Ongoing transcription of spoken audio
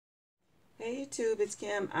Hey YouTube, it's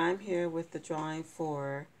Kim. I'm here with the drawing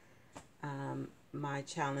for my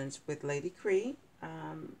challenge with LadyKre,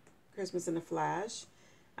 Christmas in a Flash.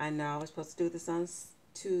 I know I was supposed to do this on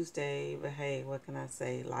Tuesday, but hey, what can I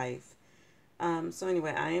say? Life. So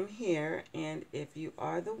anyway, I am here, and if you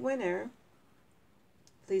are the winner,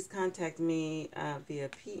 please contact me via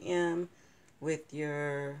PM with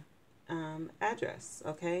your address,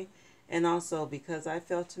 okay? And also, because I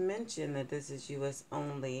failed to mention that this is U.S.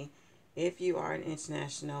 only, if you are an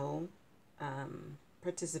international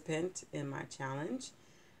participant in my challenge,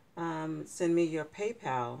 send me your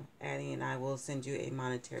PayPal, Addie, and I will send you a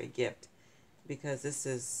monetary gift because this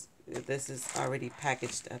is already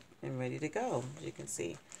packaged up and ready to go, as you can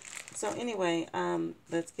see. So anyway,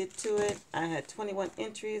 let's get to it. I had 21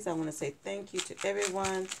 entries. I want to say thank you to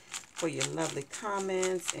everyone for your lovely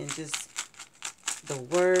comments and just the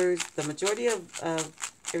words. The majority of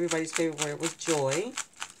everybody's favorite word was joy.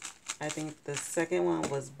 I think the second one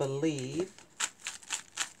was believe.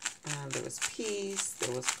 There was peace.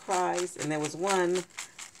 There was Christ. And there was one,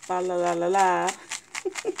 fa la la la la.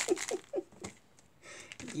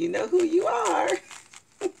 You know who you are.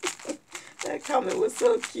 That comment was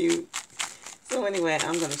so cute. So anyway,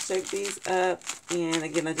 I'm going to shake these up. And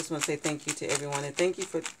again, I just want to say thank you to everyone. And thank you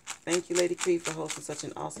LadyKre, for hosting such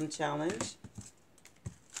an awesome challenge.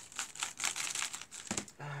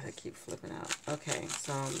 They keep flipping out. Okay,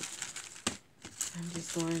 so I'm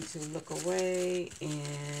just going to look away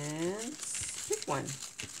and pick one.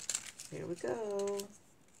 Here we go.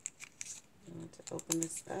 I'm going to open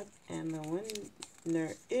this up, and the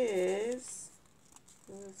winner is,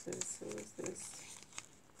 who is this? Who is this?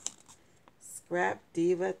 Scrap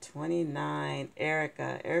Diva 29,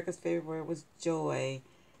 Erica. Erica's favorite word was joy.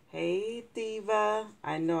 Hey Diva,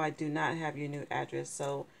 I know I do not have your new address,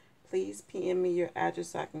 so please PM me your address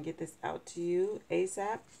so I can get this out to you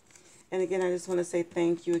ASAP. And again, I just want to say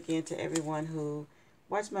thank you again to everyone who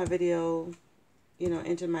watched my video,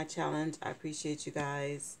 entered my challenge. I appreciate you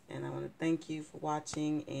guys, and I want to thank you for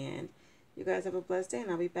watching, and you guys have a blessed day,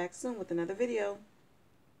 and I'll be back soon with another video.